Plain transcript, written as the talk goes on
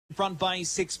Front by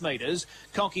 6 metres.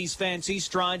 Cocky's Fancy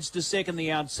strides to second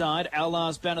the outside.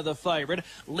 Allah's Banner the favourite.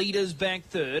 Leaders back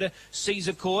third.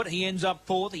 Caesar Court, he ends up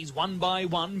fourth. He's 1 by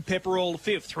 1. Pepperell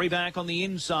fifth. 3 back on the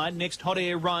inside. Next Hot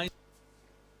Air Rise.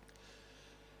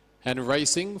 And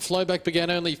racing, Flowback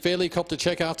began only fairly, copped a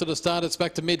check after the start. It's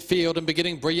back to midfield and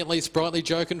beginning brilliantly. Sprightly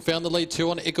Jokin found the lead 2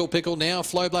 on Ickle Pickle. Now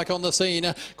Flowback on the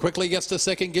scene. Quickly gets to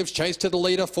second, gives chase to the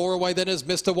leader. 4 away then is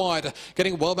Mr. White.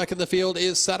 Getting well back in the field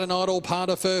is Saturn Idol, Part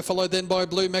of Fur, followed then by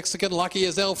Blue Mexican. Lucky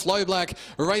as L. Flowback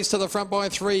race to the front by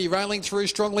 3. Railing through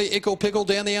strongly, Ickle Pickle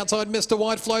down the outside. Mr.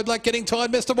 White, Flowback getting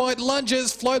tired. Mr. White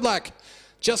lunges. Flowback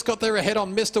just got there ahead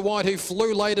on Mr. White, who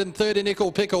flew late in third in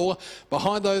Ickle Pickle.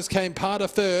 Behind those came Part of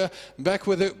Fur. Back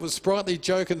with it was Sprightly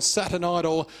Joke and Saturn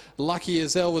Idol. Lucky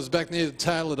as L was back near the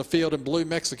tail of the field, and Blue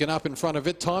Mexican up in front of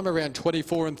it. Time around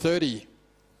 24 and 30.